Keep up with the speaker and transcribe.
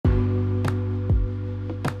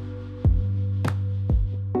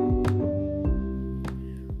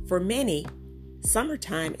For many,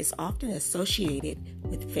 summertime is often associated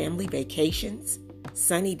with family vacations,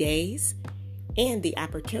 sunny days, and the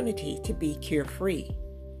opportunity to be carefree.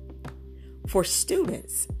 For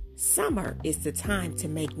students, summer is the time to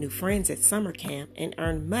make new friends at summer camp and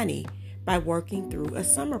earn money by working through a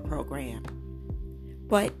summer program.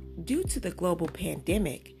 But due to the global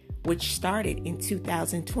pandemic, which started in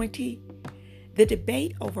 2020, the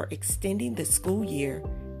debate over extending the school year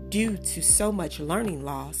due to so much learning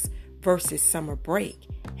loss versus summer break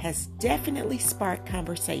has definitely sparked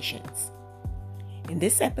conversations. In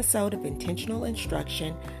this episode of Intentional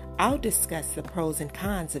Instruction, I'll discuss the pros and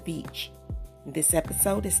cons of each. This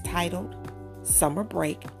episode is titled Summer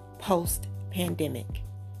Break Post-Pandemic.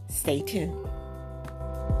 Stay tuned.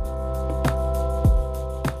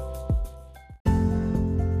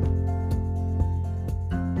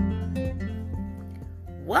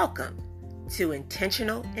 Welcome to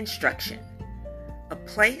Intentional Instruction, a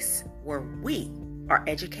place where we are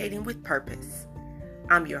educating with purpose.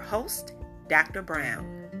 I'm your host, Dr. Brown.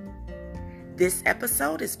 This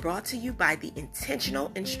episode is brought to you by the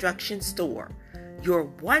Intentional Instruction Store, your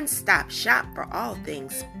one-stop shop for all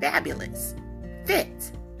things fabulous,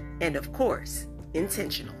 fit, and of course,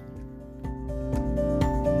 intentional.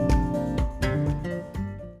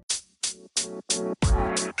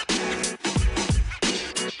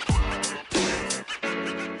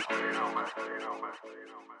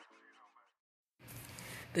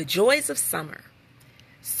 The joys of summer.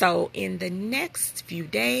 So in the next few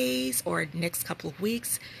days or next couple of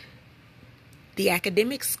weeks, the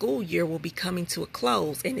academic school year will be coming to a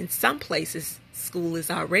close. And in some places, school is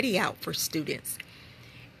already out for students.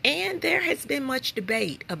 And there has been much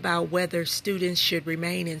debate about whether students should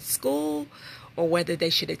remain in school or whether they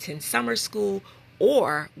should attend summer school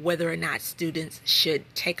or whether or not students should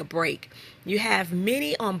take a break. You have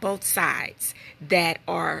many on both sides that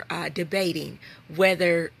are debating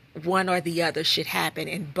whether one or the other should happen,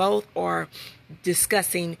 and both are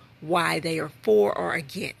discussing why they are for or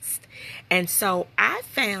against. And so I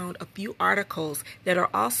found a few articles that are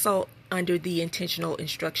also under the Intentional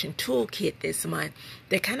Instruction Toolkit this month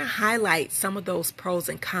that kind of highlight some of those pros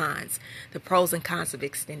and cons, the pros and cons of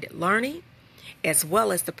extended learning, as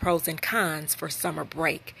well as the pros and cons for summer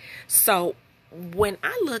break. So when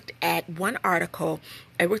I looked at one article,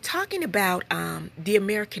 they were talking about the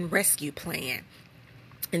American Rescue Plan.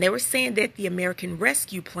 And they were saying that the American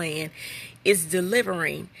Rescue Plan is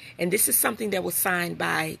delivering, and this is something that was signed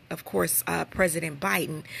by, of course, President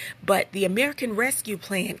Biden, but the American Rescue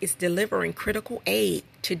Plan is delivering critical aid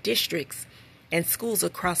to districts and schools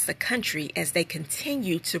across the country as they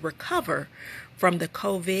continue to recover from the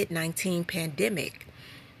COVID-19 pandemic.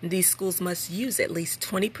 These schools must use at least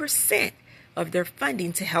 20% of their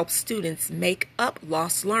funding to help students make up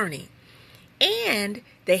lost learning. And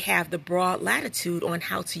they have the broad latitude on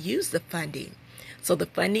how to use the funding. So the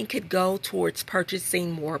funding could go towards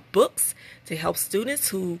purchasing more books to help students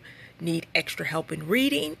who need extra help in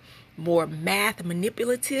reading, more math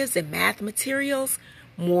manipulatives and math materials,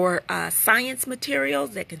 more science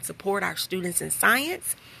materials that can support our students in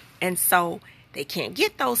science. And so they can't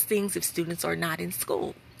get those things if students are not in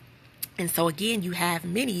school. And so again, you have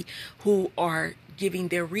many who are giving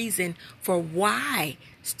their reason for why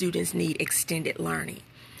students need extended learning.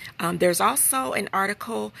 There's also an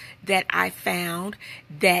article that I found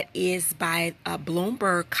that is by a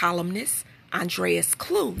Bloomberg columnist, Andreas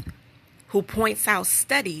Kluth, who points out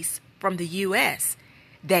studies from the U.S.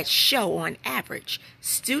 that show on average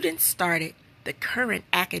students started the current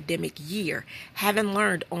academic year having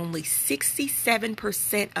learned only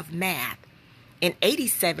 67% of math and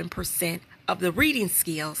 87% of the reading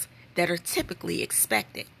skills that are typically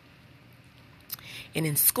expected. And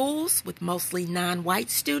in schools with mostly non-white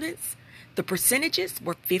students, the percentages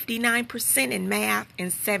were 59% in math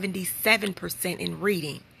and 77% in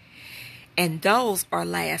reading. And those are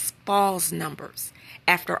last fall's numbers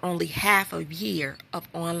after only half a year of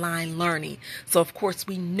online learning. So, of course,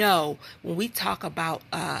 we know when we talk about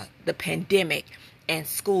the pandemic and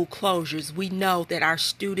school closures, we know that our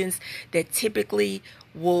students that typically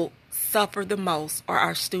will suffer the most are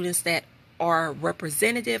our students that are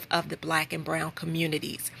representative of the Black and brown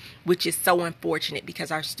communities, which is so unfortunate because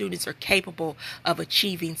our students are capable of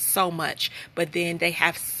achieving so much, but then they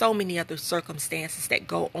have so many other circumstances that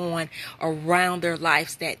go on around their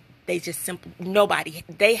lives that they just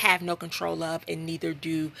they have no control of, and neither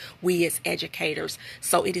do we as educators.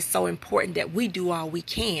 So it is so important that we do all we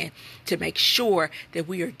can to make sure that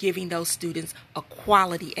we are giving those students a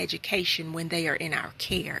quality education when they are in our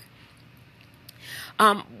care.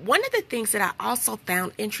 One of the things that I also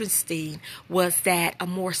found interesting was that a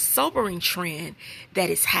more sobering trend that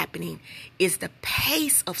is happening is the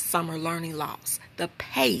pace of summer learning loss. The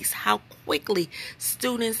pace, how quickly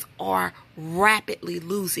students are rapidly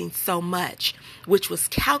losing so much, which was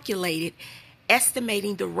calculated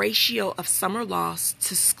estimating the ratio of summer loss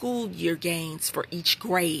to school year gains for each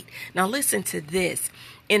grade. Now listen to this.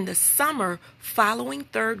 In the summer following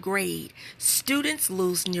third grade, students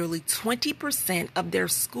lose nearly 20% of their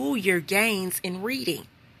school year gains in reading.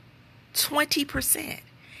 20%.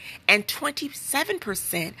 And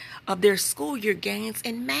 27% of their school year gains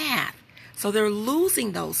in math. So they're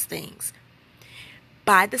losing those things.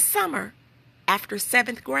 By the summer, after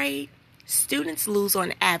seventh grade, students lose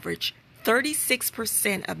on average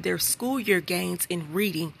 36% of their school year gains in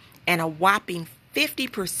reading and a whopping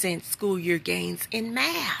 50% school year gains in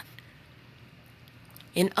math.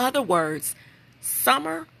 In other words,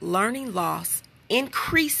 summer learning loss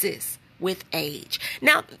increases with age.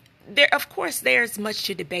 Now, there's much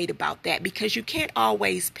to debate about that because you can't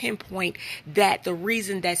always pinpoint that the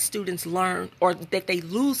reason that students learn or that they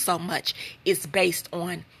lose so much is based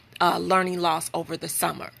on learning loss over the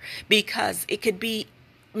summer, because it could be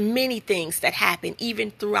many things that happen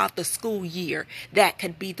even throughout the school year that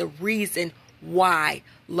could be the reason why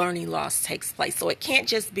learning loss takes place. So it can't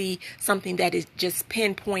just be something that is just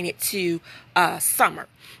pinpointed to summer.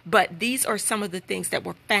 But these are some of the things that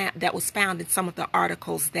was found in some of the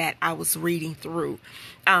articles that I was reading through.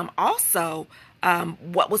 Also,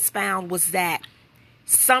 what was found was that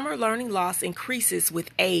summer learning loss increases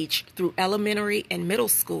with age through elementary and middle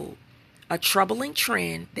school, a troubling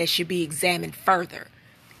trend that should be examined further.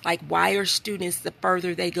 Like, why are students, the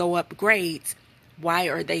further they go up grades, why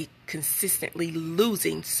are they consistently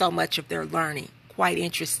losing so much of their learning? Quite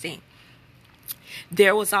interesting.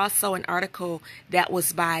 There was also an article that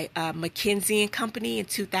was by McKinsey and Company in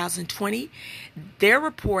 2020. Their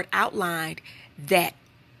report outlined that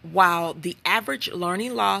while the average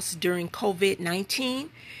learning loss during COVID-19,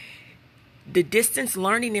 the distance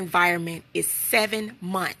learning environment is 7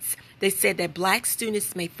 months. They said that Black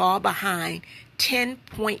students may fall behind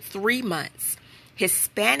 10.3 months,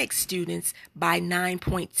 Hispanic students by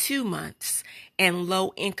 9.2 months, and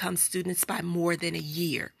low-income students by more than a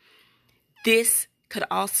year. This could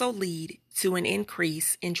also lead to an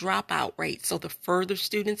increase in dropout rates. So the further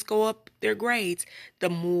students go up their grades, the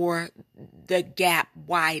more the gap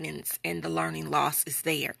widens and the learning loss is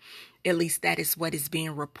there. At least that is what is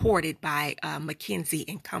being reported by McKinsey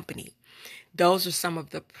and Company. Those are some of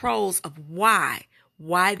the pros of why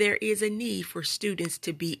there is a need for students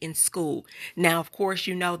to be in school. Now, of course,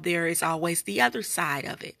 there is always the other side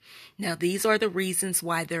of it. Now, these are the reasons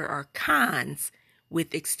why there are cons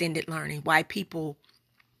with extended learning, why people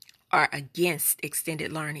are against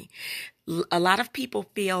extended learning. A lot of people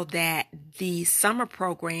feel that the summer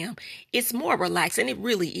program is more relaxed, and it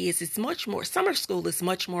really is. It's much more, summer school is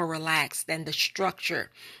much more relaxed than the structure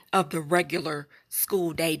of the regular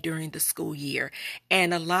school day during the school year.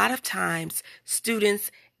 And a lot of times students,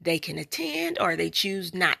 they can attend or they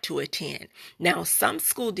choose not to attend. Now, some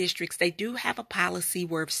school districts, they do have a policy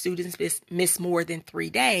where if students miss more than 3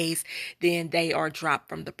 days, then they are dropped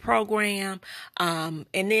from the program. And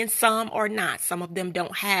then some are not. Some of them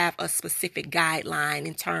don't have a specific guideline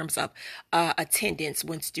in terms of attendance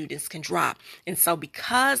when students can drop. And so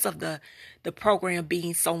because of the program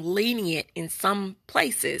being so lenient in some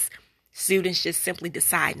places, students just simply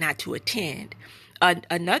decide not to attend.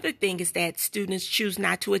 Another thing is that students choose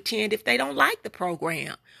not to attend if they don't like the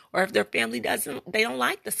program or if their family they don't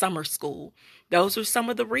like the summer school. Those are some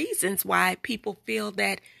of the reasons why people feel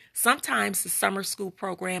that sometimes the summer school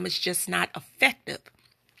program is just not effective.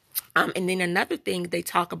 And then another thing they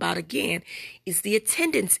talk about again is the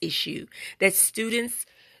attendance issue, that students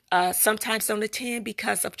sometimes don't attend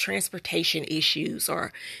because of transportation issues,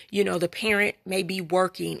 or, the parent may be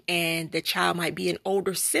working and the child might be an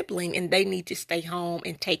older sibling and they need to stay home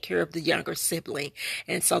and take care of the younger sibling.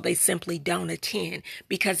 And so they simply don't attend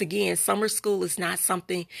because, again, summer school is not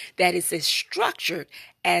something that is as structured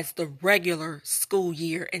as the regular school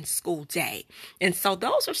year and school day. And so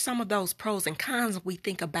those are some of those pros and cons when we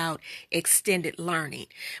think about extended learning.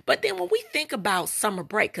 But then when we think about summer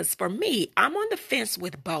break, because for me, I'm on the fence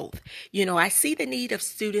with both. I see the need of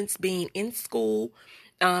students being in school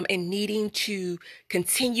and needing to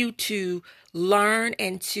continue to learn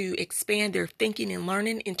and to expand their thinking and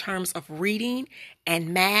learning in terms of reading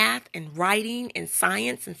and math and writing and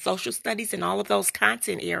science and social studies and all of those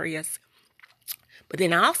content areas. But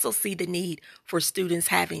then I also see the need for students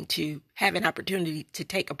having to have an opportunity to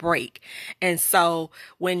take a break. And so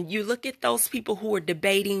when you look at those people who are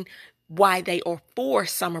debating why they are for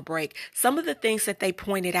summer break. Some of the things that they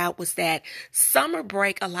pointed out was that summer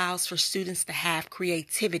break allows for students to have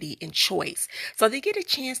creativity and choice. So they get a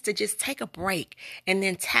chance to just take a break and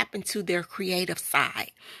then tap into their creative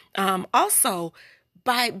side. Also,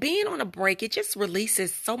 by being on a break, it just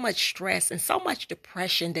releases so much stress and so much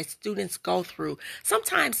depression that students go through.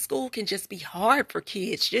 Sometimes school can just be hard for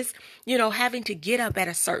kids, just, having to get up at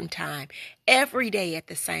a certain time every day at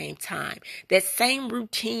the same time, that same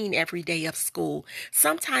routine every day of school.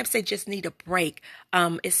 Sometimes they just need a break,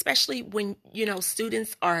 especially when,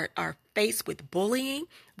 students are faced with bullying,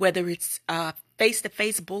 whether it's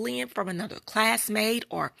face-to-face bullying from another classmate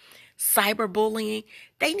or cyberbullying.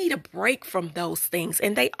 They need a break from those things.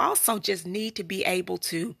 And they also just need to be able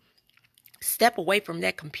to step away from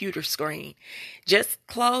that computer screen. Just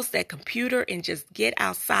close that computer and just get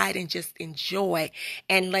outside and just enjoy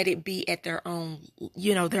and let it be at their own,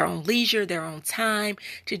 their own leisure, their own time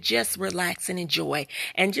to just relax and enjoy.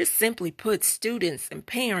 And just simply put, students and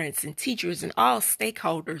parents and teachers and all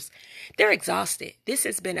stakeholders, they're exhausted. This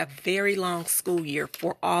has been a very long school year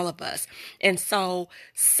for all of us. And so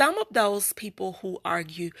some of those people who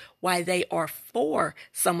argue why they are for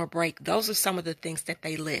summer break, those are some of the things that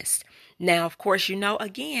they list. Now, of course,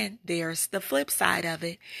 again, there's the flip side of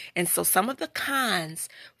it. And so some of the cons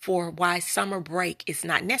for why summer break is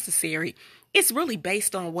not necessary is really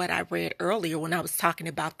based on what I read earlier when I was talking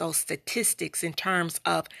about those statistics in terms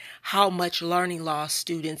of how much learning loss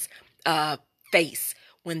students face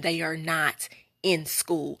when they are not in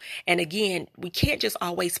school. And again, we can't just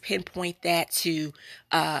always pinpoint that to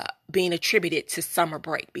being attributed to summer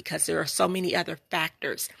break, because there are so many other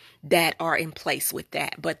factors that are in place with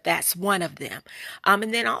that, but that's one of them.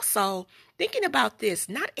 And then also thinking about this,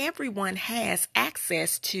 not everyone has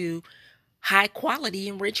access to high quality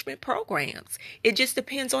enrichment programs. It just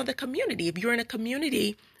depends on the community. If you're in a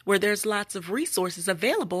community where there's lots of resources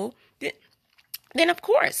available, then of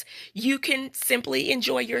course you can simply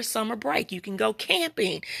enjoy your summer break. You can go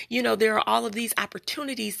camping. There are all of these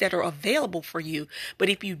opportunities that are available for you. But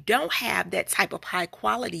if you don't have that type of high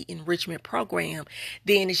quality enrichment program,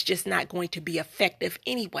 then it's just not going to be effective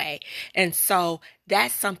anyway. And so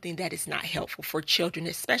that's something that is not helpful for children,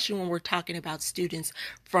 especially when we're talking about students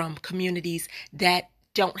from communities that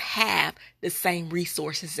don't have the same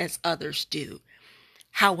resources as others do.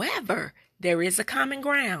 However, there is a common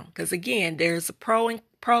ground, because again, there's pros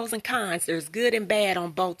and cons. There's good and bad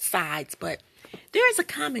on both sides, but there is a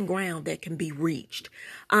common ground that can be reached.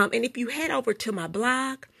 And if you head over to my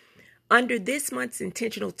blog, under this month's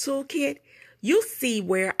Intentional Toolkit, you'll see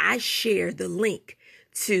where I share the link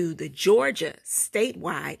to the Georgia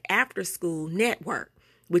Statewide After School Network,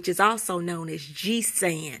 which is also known as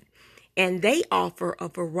GSAN. And they offer a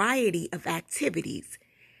variety of activities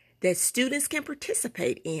that students can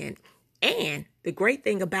participate in. And the great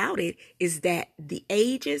thing about it is that the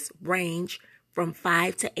ages range from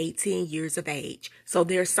 5 to 18 years of age. So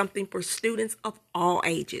there's something for students of all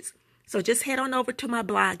ages. So just head on over to my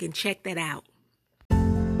blog and check that out.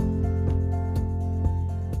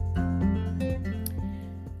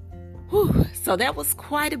 So that was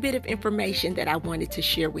quite a bit of information that I wanted to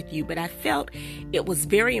share with you, but I felt it was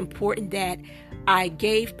very important that I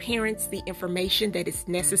gave parents the information that is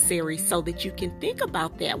necessary so that you can think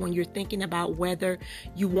about that when you're thinking about whether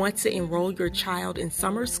you want to enroll your child in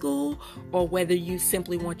summer school or whether you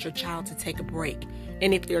simply want your child to take a break.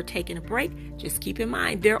 And if they're taking a break, just keep in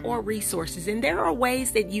mind there are resources and there are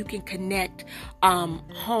ways that you can connect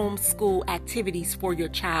homeschool activities for your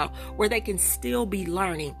child where they can still be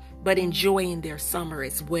learning but enjoying their summer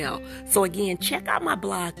as well. So again, check out my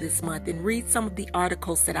blog this month and read some of the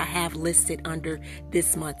articles that I have listed under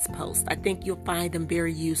this month's post. I think you'll find them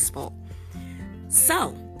very useful.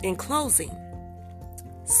 So, in closing,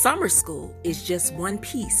 summer school is just one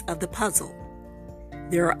piece of the puzzle.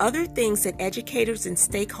 There are other things that educators and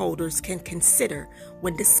stakeholders can consider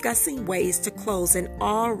when discussing ways to close an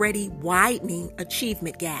already widening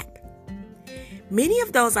achievement gap. Many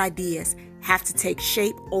of those ideas have to take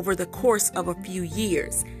shape over the course of a few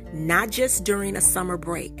years, not just during a summer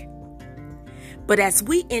break. But as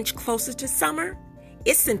we inch closer to summer,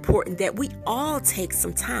 it's important that we all take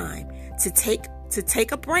some time to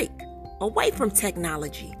take a break away from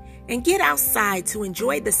technology and get outside to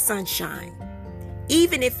enjoy the sunshine,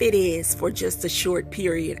 even if it is for just a short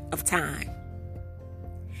period of time.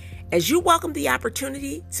 As you welcome the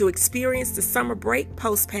opportunity to experience the summer break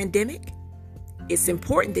post-pandemic, it's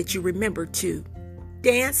important that you remember to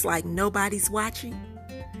dance like nobody's watching,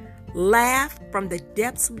 laugh from the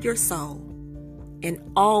depths of your soul, and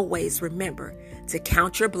always remember to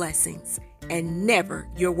count your blessings and never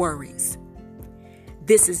your worries.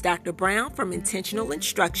 This is Dr. Brown from Intentional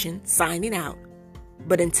Instruction signing out.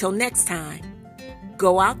 But until next time,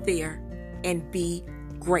 go out there and be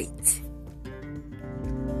great.